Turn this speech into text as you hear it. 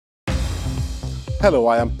Hello,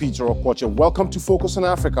 I am Peter Okwache. Welcome to Focus on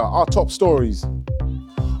Africa, our top stories.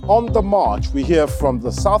 On the march, we hear from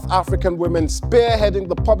the South African women spearheading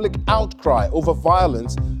the public outcry over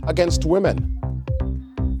violence against women.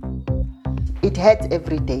 It hurts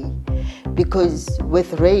every day because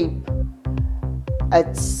with rape,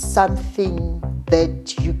 it's something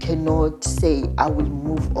that you cannot say, I will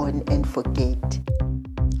move on and forget.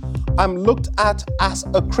 I'm looked at as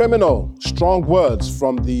a criminal. Strong words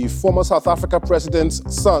from the former South Africa president's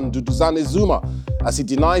son, Duduzane Zuma, as he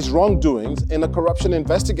denies wrongdoings in a corruption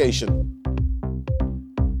investigation.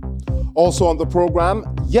 Also on the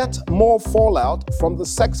program, yet more fallout from the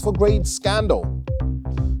Sex for Grades scandal.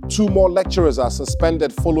 2 more lecturers are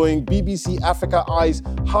suspended following BBC Africa Eye's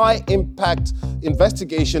high-impact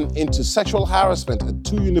investigation into sexual harassment at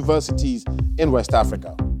 2 universities in West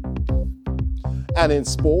Africa. And in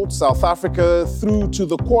sports, South Africa through to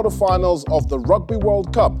the quarterfinals of the Rugby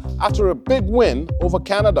World Cup after a big win over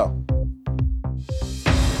Canada.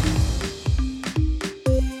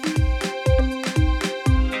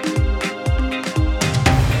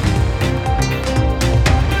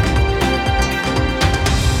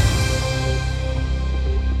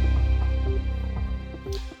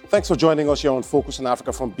 Thanks for joining us here on Focus on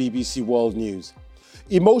Africa from BBC World News.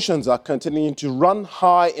 Emotions are continuing to run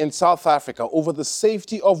high in South Africa over the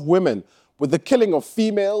safety of women, with the killing of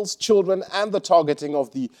females, children, and the targeting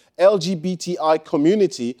of the LGBTI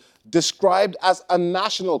community described as a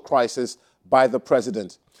national crisis by the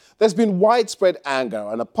president. There's been widespread anger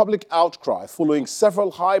and a public outcry following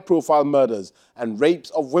several high-profile murders and rapes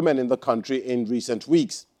of women in the country in recent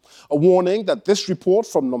weeks. A warning that this report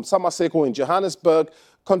from Nomsa Maseko in Johannesburg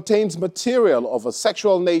contains material of a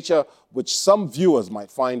sexual nature which some viewers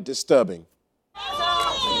might find disturbing.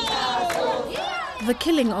 The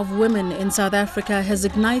killing of women in South Africa has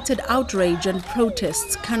ignited outrage and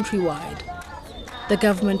protests countrywide. The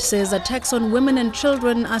government says attacks on women and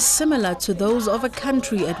children are similar to those of a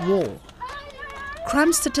country at war.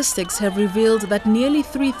 Crime statistics have revealed that nearly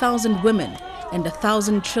 3,000 women and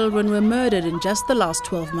 1,000 children were murdered in just the last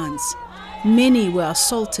 12 months. Many were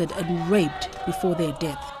assaulted and raped before their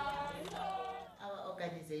death.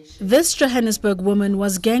 This Johannesburg woman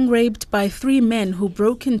was gang raped by 3 men who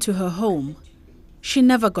broke into her home. She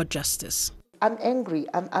never got justice. I'm angry,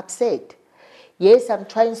 I'm upset. Yes, I'm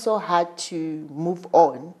trying so hard to move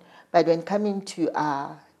on, but when coming to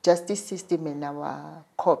our justice system and our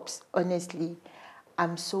cops, honestly,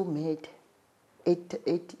 I'm so mad.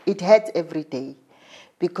 It hurts every day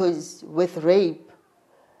because with rape,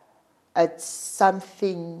 it's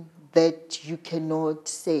something that you cannot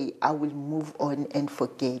say, I will move on and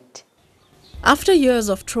forget. After years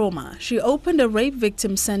of trauma, she opened a rape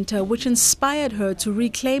victim center which inspired her to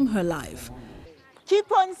reclaim her life.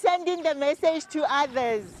 Keep on sending the message to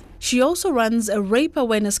others. She also runs a rape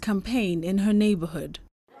awareness campaign in her neighborhood.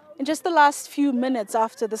 In just the last few minutes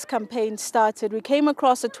after this campaign started, we came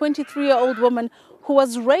across a 23-year-old woman who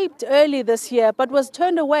was raped early this year but was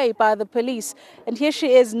turned away by the police. And here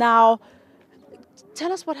she is now.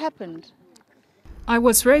 Tell us what happened. I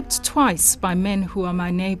was raped twice by men who are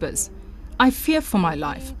my neighbors. I fear for my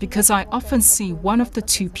life because I often see one of the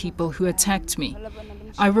 2 people who attacked me.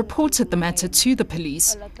 I reported the matter to the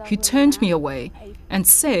police, who turned me away and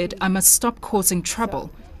said I must stop causing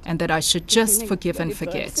trouble and that I should just forgive and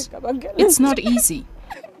forget. It's not easy.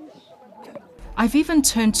 I've even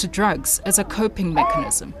turned to drugs as a coping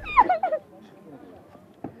mechanism.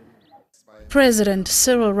 President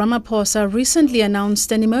Cyril Ramaphosa recently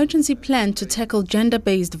announced an emergency plan to tackle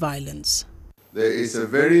gender-based violence. There is a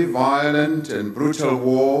very violent and brutal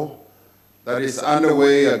war that is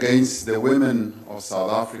underway against the women of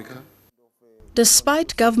South Africa.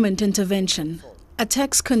 Despite government intervention,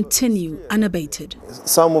 attacks continue unabated.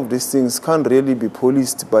 Some of these things can't really be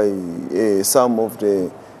policed by some of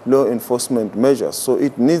the law enforcement measures. So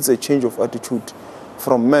it needs a change of attitude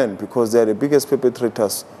from men because they are the biggest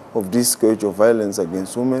perpetrators of this scourge of violence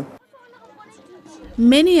against women.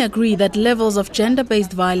 Many agree that levels of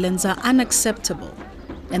gender-based violence are unacceptable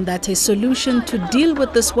and that a solution to deal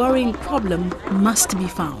with this worrying problem must be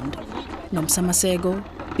found. Nomsa Maseko,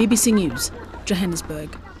 BBC News,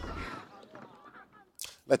 Johannesburg.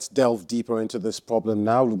 Let's delve deeper into this problem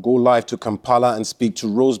now. We'll go live to Kampala and speak to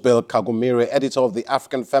Rosebell Kagomere, editor of The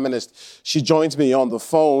African Feminist. She joins me on the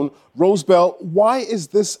phone. Rosebell, why is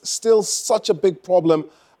this still such a big problem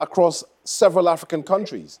across several African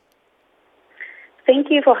countries?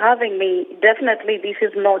 Thank you for having me. Definitely, this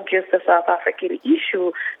is not just a South African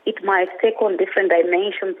issue. It might take on different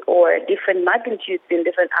dimensions or different magnitudes in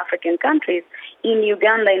different African countries. In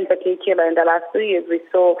Uganda in particular, in the last 2 years, we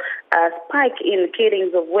saw a spike in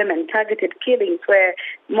killings of women, targeted killings, where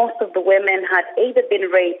most of the women had either been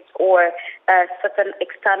raped or certain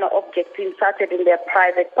external objects inserted in their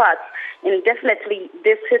private parts. And definitely,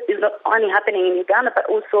 this is not only happening in Uganda, but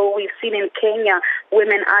also we've seen in Kenya,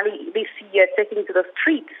 women early this year taking to the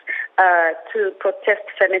streets to protest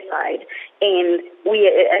femicide. And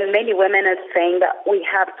many women are saying that we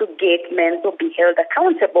have to get men to be held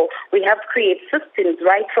accountable. We have to create systems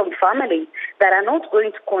right from families that are not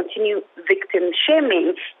going to continue victim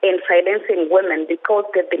shaming and silencing women because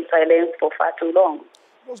they've been silenced for far too long.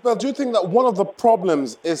 Rosebel, do you think that one of the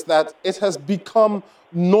problems is that it has become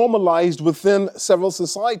normalized within several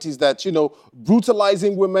societies that,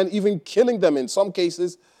 brutalizing women, even killing them in some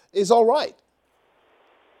cases, is all right?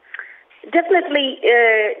 Definitely,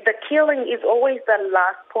 the killing is always the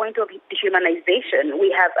last point of dehumanization.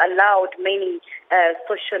 We have allowed many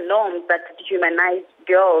social norms that dehumanize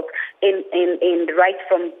girls in right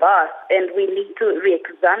from birth, and we need to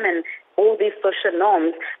re-examine all these social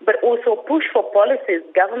norms, but also push for policies.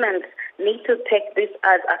 Governments need to take this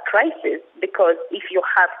as a crisis, because if you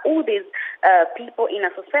have all these people in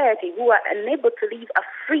a society who are unable to live a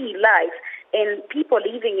free life, and people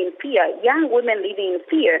living in fear, young women living in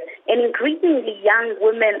fear, and increasingly young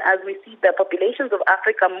women, as we see the populations of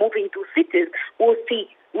Africa moving to cities,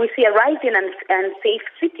 we see a rise in unsafe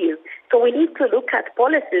cities. So we need to look at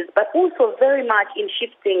policies, but also very much in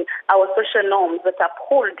shifting our social norms that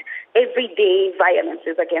uphold everyday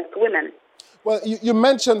violences against women. Well, you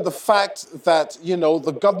mentioned the fact that,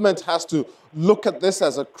 the government has to look at this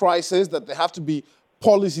as a crisis, that there have to be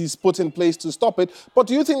policies put in place to stop it. But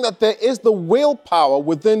do you think that there is the willpower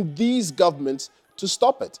within these governments to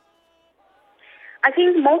stop it? I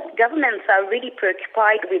think most governments are really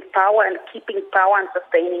preoccupied with power and keeping power and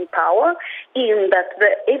sustaining power, in that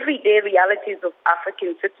the everyday realities of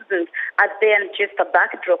African citizens are then just a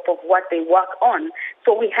backdrop of what they work on.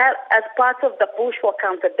 So we have, as part of the push for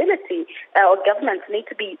accountability, our governments need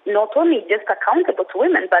to be not only just accountable to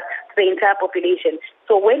women, but to the entire population.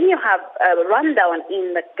 So when you have a rundown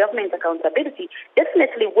in the government accountability,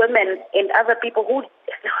 definitely women and other people who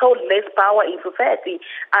hold less power in society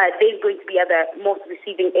are then going to be at the most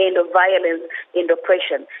receiving end of violence and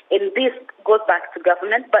oppression. And this goes back to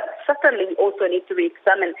government, but certainly we also need to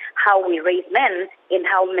re-examine how we raise men and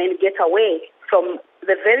how men get away from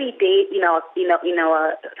the very day in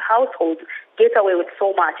our households, get away with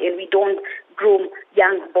so much, and we don't groom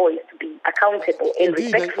young boys to be accountable and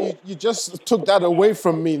respectful. You just took that away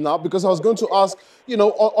from me now, because I was going to ask,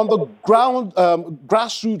 on the ground,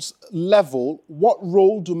 grassroots level, what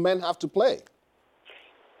role do men have to play?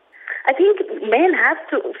 I think men have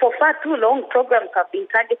to, for far too long, programs have been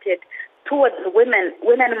targeted towards women.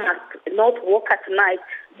 Women must not walk at night.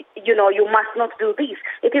 You must not do this.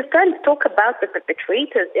 It is time to talk about the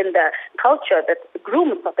perpetrators in the culture that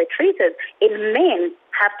grooms perpetrators, and men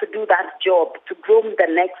have to do that job to groom the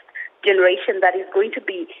next generation that is going to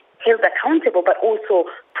be held accountable, but also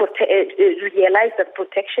realize that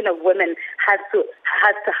protection of women has to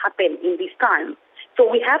happen in this time. So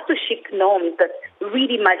we have to shift norms that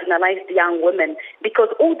really marginalize the young women, because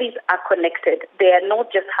all these are connected. They are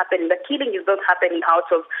not just happening. The killing is not happening out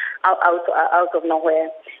of nowhere.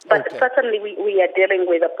 But certainly we are dealing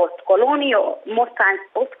with a post-colonial, most times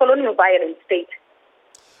post-colonial violent state.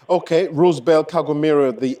 Okay, Rosebel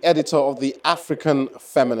Kagomiro, the editor of The African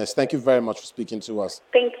Feminist. Thank you very much for speaking to us.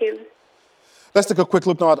 Thank you. Let's take a quick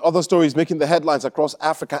look now at other stories making the headlines across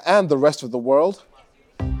Africa and the rest of the world.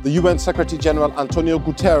 The UN Secretary General Antonio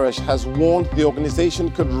Guterres has warned the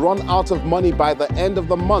organization could run out of money by the end of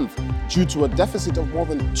the month due to a deficit of more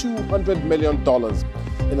than $200 million.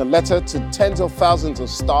 In a letter to tens of thousands of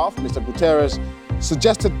staff, Mr. Guterres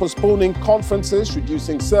suggested postponing conferences,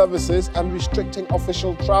 reducing services, and restricting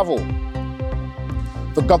official travel.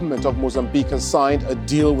 The government of Mozambique has signed a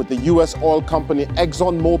deal with the US oil company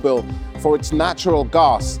ExxonMobil for its natural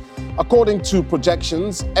gas. According to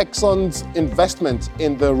projections, Exxon's investment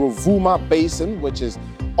in the Rovuma Basin, which is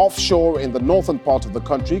offshore in the northern part of the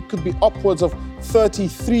country, could be upwards of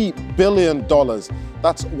 $33 billion.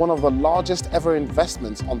 That's one of the largest ever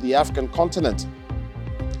investments on the African continent.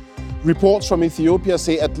 Reports from Ethiopia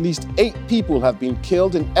say at least 8 people have been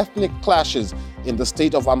killed in ethnic clashes in the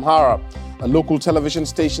state of Amhara. A local television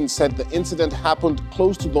station said the incident happened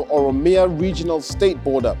close to the Oromia regional state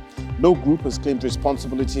border. No group has claimed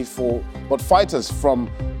responsibility but fighters from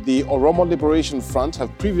the Oromo Liberation Front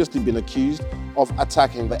have previously been accused of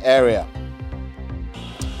attacking the area.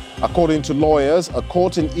 According to lawyers, a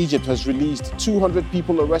court in Egypt has released 200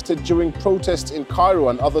 people arrested during protests in Cairo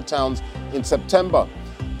and other towns in September.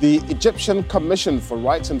 The Egyptian Commission for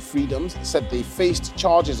Rights and Freedoms said they faced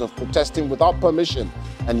charges of protesting without permission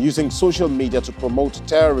and using social media to promote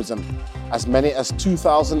terrorism. As many as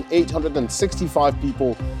 2,865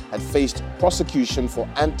 people had faced prosecution for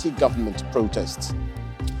anti-government protests.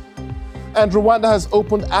 And Rwanda has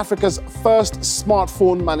opened Africa's first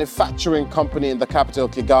smartphone manufacturing company in the capital,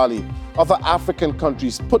 Kigali. Other African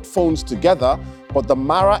countries put phones together, but the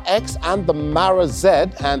Mara X and the Mara Z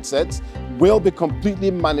handsets will be completely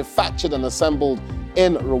manufactured and assembled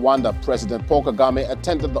in Rwanda. President Paul Kagame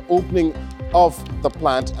attended the opening of the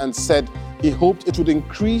plant and said he hoped it would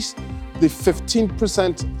increase the 15%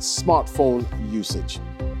 smartphone usage.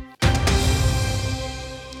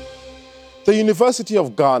 The University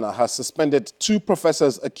of Ghana has suspended 2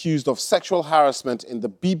 professors accused of sexual harassment in the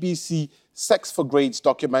BBC Sex for Grades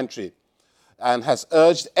documentary and has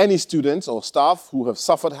urged any students or staff who have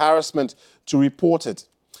suffered harassment to report it.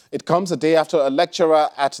 It comes a day after a lecturer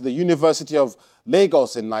at the University of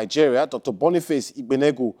Lagos in Nigeria, Dr. Boniface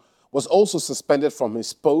Igbenegu, was also suspended from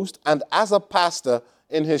his post and as a pastor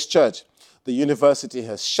in his church. The university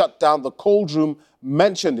has shut down the cold room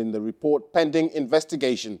mentioned in the report pending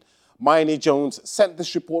investigation. Mayeni Jones sent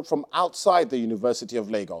this report from outside the University of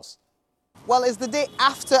Lagos. Well, it's the day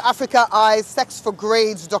after Africa Eye's Sex for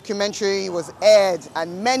Grades documentary was aired,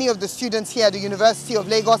 and many of the students here at the University of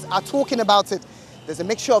Lagos are talking about it. There's a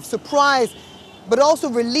mixture of surprise, but also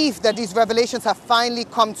relief that these revelations have finally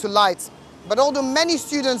come to light. But although many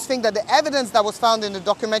students think that the evidence that was found in the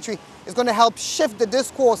documentary is going to help shift the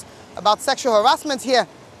discourse about sexual harassment here,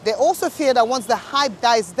 they also fear that once the hype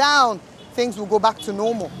dies down, things will go back to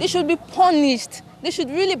normal. They should be punished. They should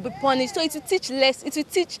really be punished. So it will teach less. It will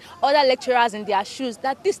teach other lecturers in their shoes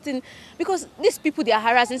that this thing, because these people they are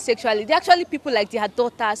harassing sexually, they're actually people like their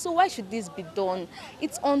daughters. So why should this be done?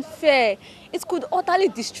 It's unfair. It could utterly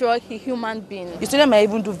destroy a human being. The student might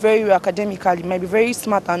even do very well academically, might be very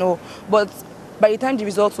smart and all, but by the time the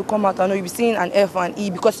results will come out, I know you'll be seeing an F and E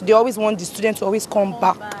because they always want the student to always come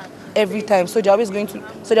back every time. So they're always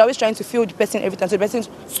trying to fail the person every time.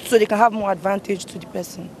 So they can have more advantage to the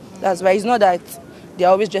person. That's why it's not that they're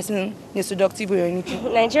always dressing in a seductive way or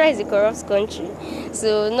anything. Nigeria is a corrupt country.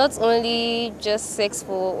 So not only just sex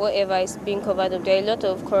for whatever is being covered up, there are a lot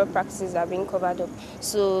of corrupt practices that are being covered up.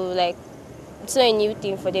 So like it's not a new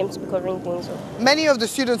thing for them to be covering things up. Many of the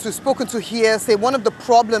students we've spoken to here say one of the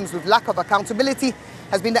problems with lack of accountability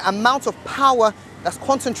has been the amount of power that's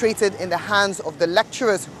concentrated in the hands of the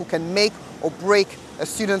lecturers who can make or break a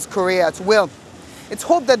student's career at will. It's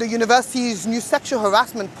hoped that the university's new sexual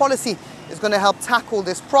harassment policy is going to help tackle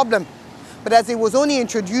this problem. But as it was only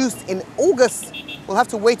introduced in August, we'll have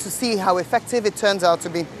to wait to see how effective it turns out to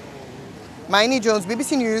be. Mayeni Jones,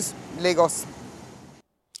 BBC News, Lagos.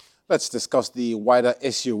 Let's discuss the wider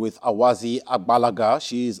issue with Awazi Agbalaga.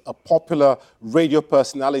 She is a popular radio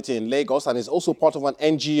personality in Lagos and is also part of an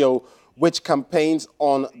NGO which campaigns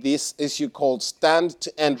on this issue called Stand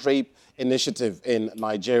to End Rape initiative in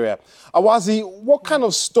Nigeria. Awazi, what kind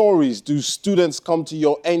of stories do students come to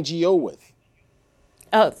your NGO with?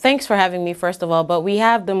 Thanks for having me, first of all, but we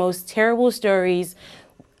have the most terrible stories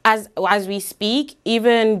as we speak,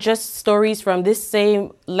 even just stories from this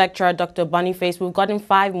same lecturer, Dr. Boniface. We've gotten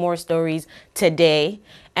 5 more stories today,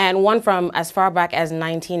 and one from as far back as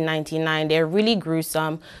 1999. They're really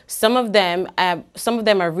gruesome. Some of them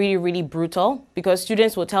are really, really brutal, because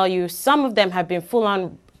students will tell you some of them have been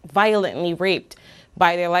full-on violently raped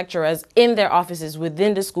by their lecturers in their offices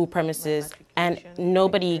within the school premises, and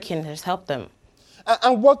nobody can just help them.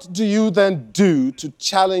 And what do you then do to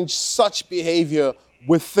challenge such behavior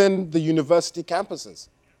within the university campuses?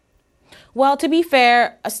 Well, to be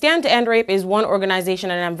fair, Stand to End Rape is one organization,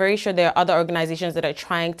 and I'm very sure there are other organizations that are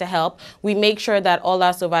trying to help. We make sure that all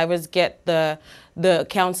our survivors get the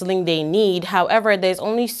counseling they need. However, there's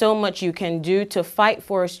only so much you can do to fight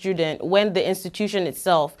for a student when the institution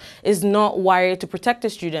itself is not wired to protect a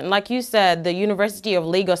student. Like you said, the University of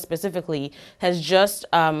Lagos specifically has just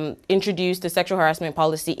introduced the sexual harassment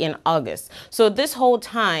policy in August. So this whole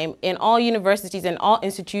time, in all universities and all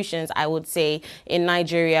institutions, I would say, in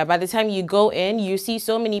Nigeria, by the time you go in, you see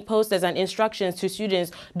so many posters and instructions to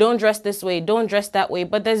students: don't dress this way, don't dress that way,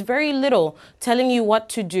 but there's very little telling you what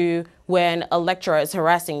to do when a lecturer is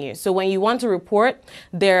harassing you. So when you want to report,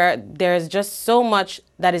 there's just so much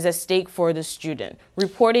that is at stake for the student.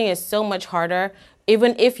 Reporting is so much harder.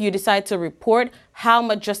 Even if you decide to report, how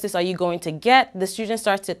much justice are you going to get? The student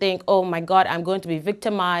starts to think, oh my God, I'm going to be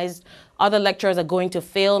victimized. other lecturers are going to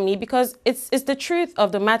fail me, because it's the truth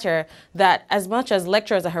of the matter that as much as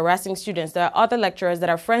lecturers are harassing students, there are other lecturers that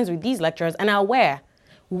are friends with these lecturers and are aware.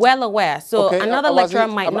 Well aware. So okay, another lecturer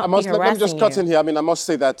might not be harassing Let me just cut you. in here. I mean, I must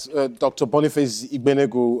say that Dr. Boniface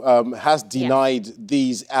Igbenegu has denied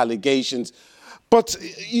these allegations. But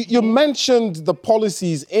you mentioned the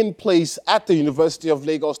policies in place at the University of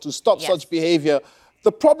Lagos to stop such behavior.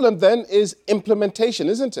 The problem then is implementation,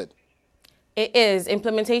 isn't it? It is.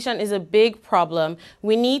 Implementation is a big problem.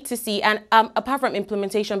 We need to see, and apart from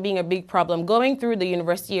implementation being a big problem, going through the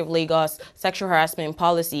University of Lagos sexual harassment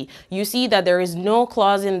policy, you see that there is no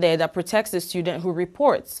clause in there that protects the student who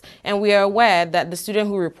reports. And we are aware that the student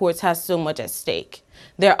who reports has so much at stake.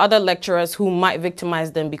 There are other lecturers who might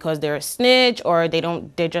victimize them because they're a snitch, or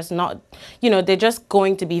they're just not, they're just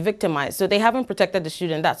going to be victimized. So they haven't protected the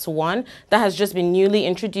student. That's one that has just been newly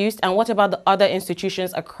introduced. And what about the other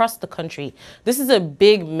institutions across the country? This is a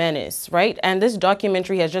big menace, right? And this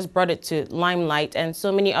documentary has just brought it to limelight, and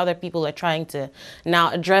so many other people are trying to now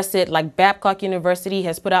address it. Like Babcock University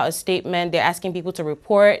has put out a statement. They're asking people to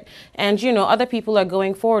report, and other people are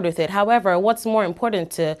going forward with it. However, what's more important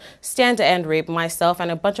to Stand to End Rape, myself, and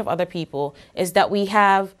a bunch of other people, is that we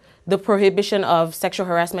have the Prohibition of Sexual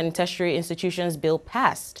Harassment in Tertiary Institutions bill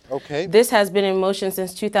passed. Okay. This has been in motion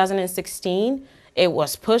since 2016. It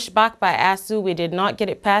was pushed back by ASU. We did not get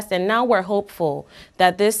it passed. And now we're hopeful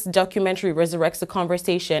that this documentary resurrects the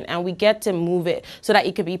conversation and we get to move it so that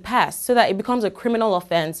it could be passed, so that it becomes a criminal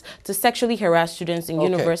offense to sexually harass students in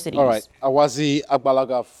universities. All right. Awazi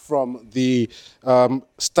Agbalaga from the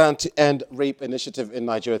Stand to End Rape Initiative in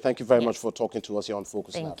Nigeria. Thank you very much for talking to us here on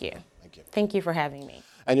Focus. Thank you. Thank you for having me.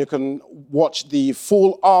 And you can watch the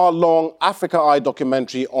full hour-long Africa Eye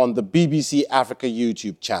documentary on the BBC Africa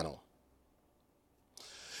YouTube channel.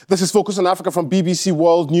 This is Focus on Africa from BBC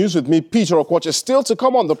World News with me, Peter Okwoche. Still to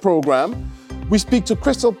come on the program, we speak to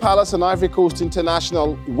Crystal Palace and Ivory Coast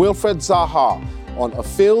international Wilfred Zaha on a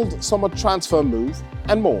failed summer transfer move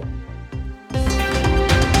and more.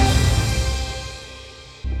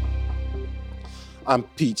 I'm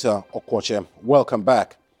Peter Okwoche. Welcome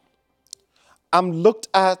back. I'm looked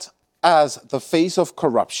at as the face of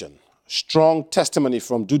corruption. Strong testimony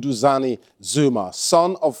from Duduzane Zuma,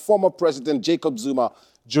 son of former President Jacob Zuma,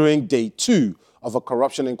 during day 2 of a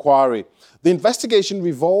corruption inquiry. The investigation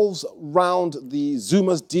revolves around the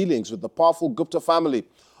Zuma's dealings with the powerful Gupta family.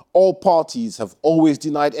 All parties have always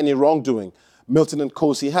denied any wrongdoing. Milton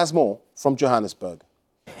Nkosi has more from Johannesburg.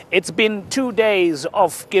 It's been 2 days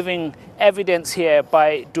of giving evidence here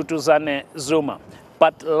by Duduzane Zuma.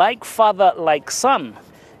 But like father, like son,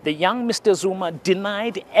 the young Mr. Zuma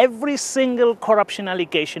denied every single corruption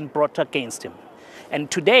allegation brought against him. And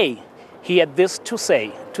today, he had this to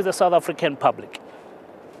say to the South African public.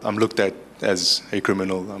 I'm looked at as a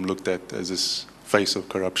criminal. I'm looked at as this face of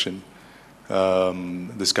corruption.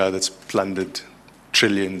 This guy that's plundered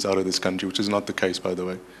trillions out of this country, which is not the case, by the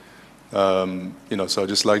way. So I'd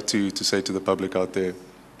just like to say to the public out there,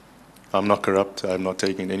 I'm not corrupt. I'm not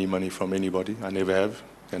taking any money from anybody. I never have,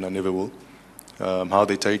 and I never will. How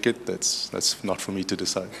they take it, that's not for me to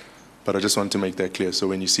decide. But I just want to make that clear. So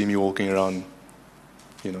when you see me walking around,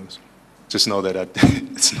 just know that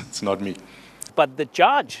it's not me. But the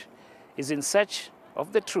judge is in search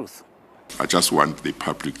of the truth. I just want the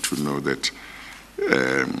public to know that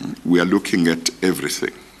we are looking at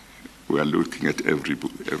everything. We are looking at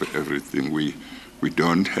everything. We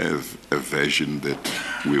don't have a version that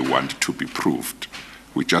we want to be proved.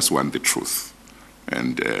 We just want the truth.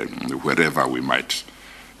 And wherever we might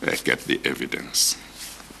get the evidence.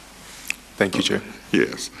 Thank you, Chair.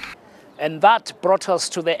 Yes. And that brought us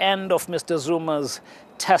to the end of Mr. Zuma's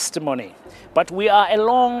testimony. But we are a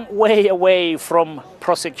long way away from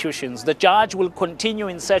prosecutions. The judge will continue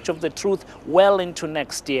in search of the truth well into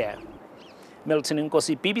next year. Milton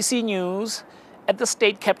Nkosi, BBC News, at the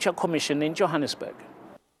State Capture Commission in Johannesburg.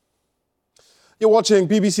 You're watching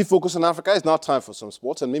BBC Focus on Africa. It's now time for some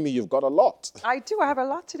sports, and Mimi, you've got a lot. I do. I have a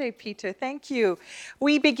lot today, Peter. Thank you.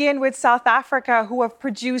 We begin with South Africa, who have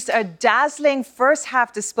produced a dazzling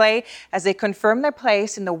first-half display as they confirm their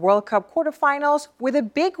place in the World Cup quarterfinals with a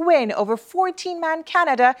big win over 14-man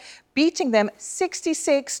Canada, beating them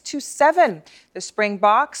 66-7. The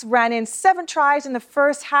Springboks ran in 7 tries in the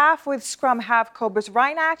first half, with scrum half Cobus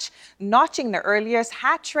Reinach notching the earliest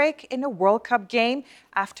hat-trick in a World Cup game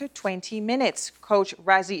after 20 minutes. Coach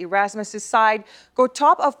Rassie Erasmus' side go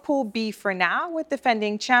top of Pool B for now, with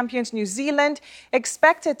defending champions New Zealand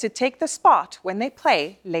expected to take the spot when they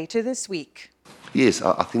play later this week. Yes,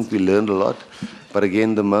 I think we learned a lot. But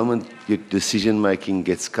again, the moment your decision-making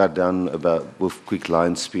gets cut down with quick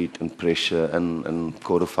line speed and pressure and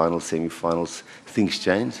quarterfinals, semi-finals, things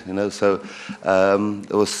change, So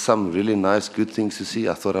there was some really nice, good things to see.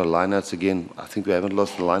 I thought our lineouts again, I think we haven't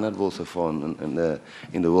lost the lineout ball so far in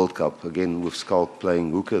the World Cup. Again, with Schalk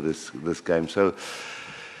playing hooker this game. So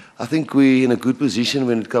I think we're in a good position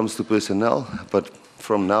when it comes to personnel, but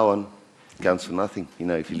from now on, it counts for nothing.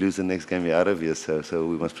 If you lose the next game, you're out of here, so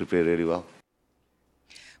we must prepare really well.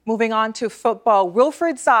 Moving on to football,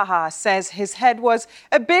 Wilfried Zaha says his head was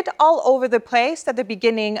a bit all over the place at the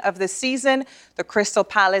beginning of the season. The Crystal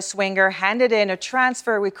Palace winger handed in a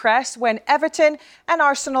transfer request when Everton and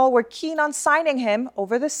Arsenal were keen on signing him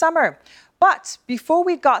over the summer. But before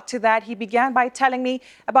we got to that, he began by telling me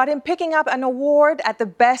about him picking up an award at the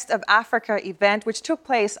Best of Africa event, which took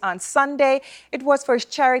place on Sunday. It was for his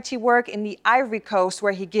charity work in the Ivory Coast,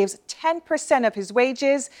 where he gives 10% of his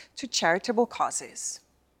wages to charitable causes.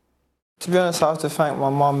 To be honest, I have to thank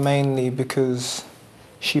my mum mainly because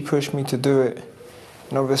she pushed me to do it.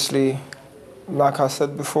 And obviously, like I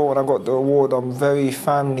said before, when I got the award, I'm very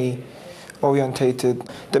family orientated.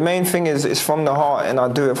 The main thing is it's from the heart and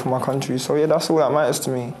I do it for my country. So yeah, that's all that matters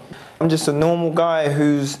to me. I'm just a normal guy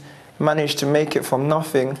who's managed to make it from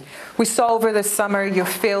nothing. We saw over the summer your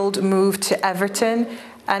failed move to Everton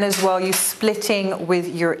and as well you splitting with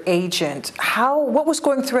your agent. What was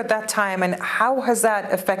going through at that time and how has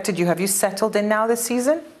that affected you? Have you settled in now this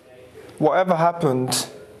season? Whatever happened,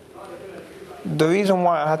 the reason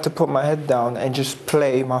why I had to put my head down and just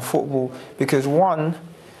play my football, because one,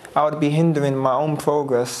 I would be hindering my own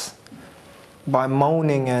progress by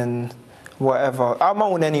moaning and whatever. I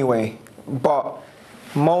moan anyway, but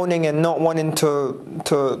moaning and not wanting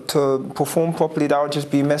to perform properly, that would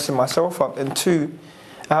just be messing myself up. And two,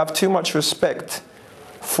 I have too much respect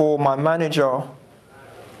for my manager,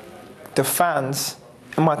 the fans,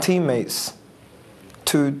 and my teammates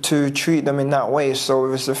to treat them in that way. So it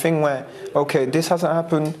was the thing where, okay, this hasn't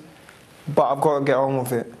happened, but I've got to get on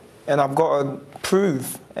with it. And I've got to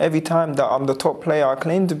prove every time that I'm the top player I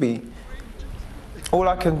claim to be. All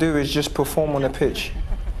I can do is just perform on the pitch.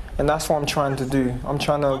 And that's what I'm trying to do. I'm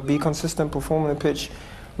trying to be consistent, perform on the pitch,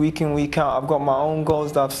 week in, week out. I've got my own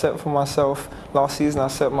goals that I've set for myself. Last season I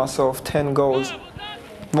set myself 10 goals.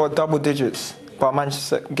 Well, double digits, but I managed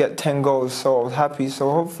to get 10 goals, so I was happy.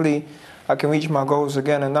 So hopefully I can reach my goals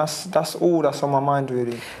again, and that's all that's on my mind,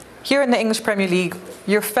 really. Here in the English Premier League,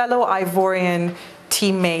 your fellow Ivorian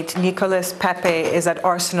teammate, Nicolas Pepe, is at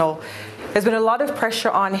Arsenal. There's been a lot of pressure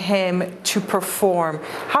on him to perform.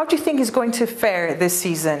 How do you think he's going to fare this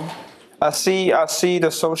season? I see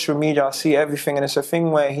the social media, I see everything, and it's a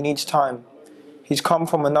thing where he needs time. He's come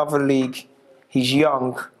from another league, he's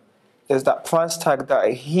young. There's that price tag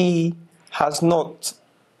that he has not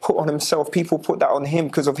put on himself. People put that on him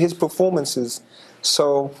because of his performances.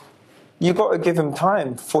 So you got to give him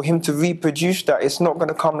time for him to reproduce that. It's not going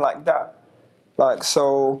to come like that.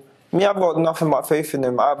 So me, I've got nothing but faith in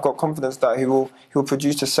him. I've got confidence that he will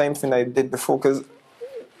produce the same thing that he did before, because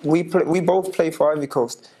we both play for Ivory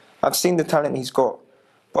Coast. I've seen the talent he's got,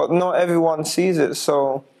 but not everyone sees it.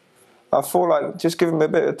 So I feel like just give him a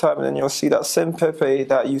bit of time and then you'll see that same Pepe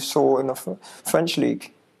that you saw in the French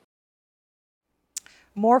league.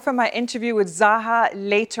 More from my interview with Zaha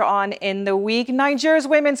later on in the week. Nigeria's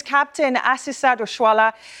women's captain, Asisat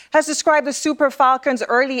Oshoala, has described the Super Falcons'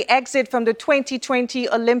 early exit from the 2020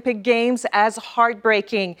 Olympic Games as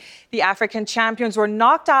heartbreaking. The African champions were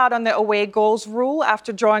knocked out on the away goals rule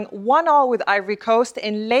after drawing 1-1 with Ivory Coast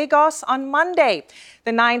in Lagos on Monday.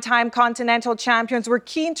 The 9-time continental champions were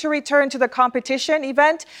keen to return to the competition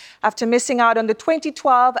event after missing out on the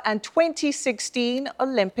 2012 and 2016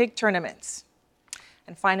 Olympic tournaments.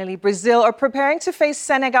 And finally, Brazil are preparing to face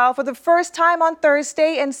Senegal for the first time on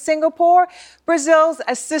Thursday in Singapore. Brazil's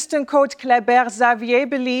assistant coach Kleber Xavier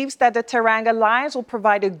believes that the Teranga Lions will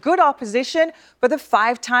provide a good opposition for the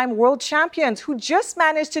 5-time world champions who just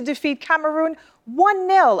managed to defeat Cameroon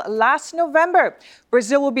 1-0 last November.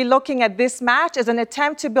 Brazil will be looking at this match as an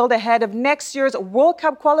attempt to build ahead of next year's World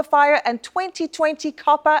Cup qualifier and 2020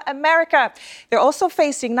 Copa America. They're also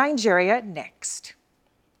facing Nigeria next.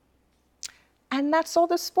 And that's all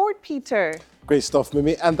the sport, Peter. Great stuff,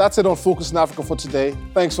 Mimi. And that's it on Focus on Africa for today.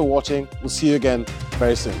 Thanks for watching. We'll see you again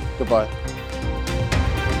very soon. Goodbye.